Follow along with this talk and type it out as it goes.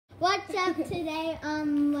What's up today?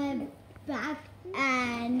 We're back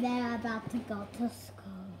and they're about to go to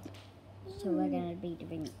school. So we're gonna be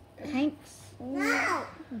doing pranks. No!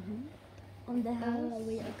 On the house.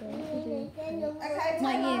 We are going to do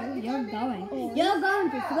Not you, you're going. You're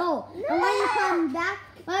going to school. And when you come back,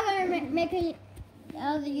 we're gonna make a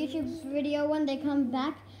the YouTube video when they come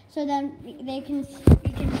back, so then you can see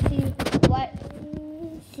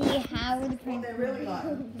how the prank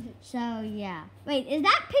will be. So yeah. Wait, is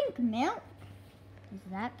that pink milk?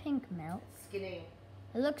 Is that pink milk? Skinny.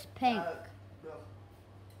 It looks pink. Milk.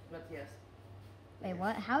 Not yes. Wait,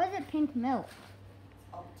 what? How is it pink milk?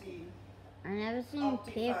 Opti. I never seen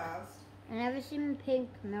pink. Fast. I never seen pink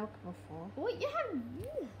milk before. What you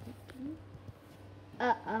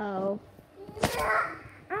have? Uh-oh.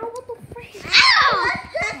 Ow, what the frick? Ow!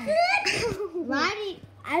 Why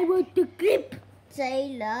I want the clip.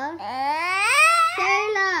 Taylor.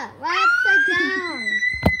 Taylor, we're upside down.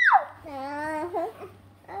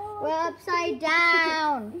 We're upside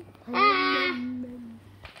down.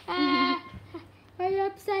 We're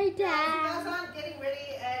upside You down. guys aren't getting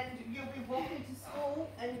ready and you'll be walking to school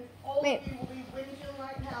and all Wait. of you will be whinging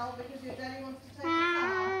like hell because your daddy wants to take the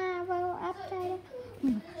car. We're upside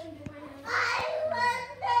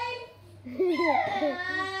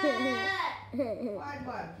Find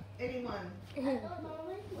one. Anyone.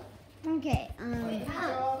 Okay,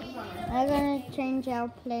 we're gonna change our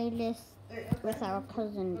playlist with our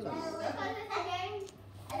cousins.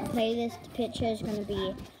 Playlist picture is gonna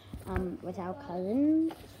be with our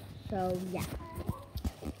cousins. So yeah.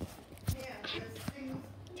 Yeah, there's things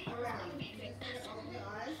around. You just put it on your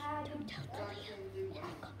eyes. Don't tell Talia.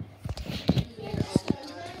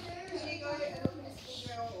 Can you go and look at this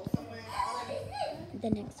girl or somewhere? The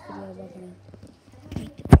next video we're gonna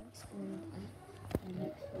make the pranks, and the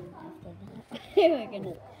next one after that we're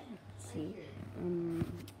gonna see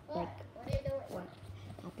like what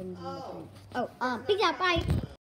happens in the pranks. Oh, peace out, bye.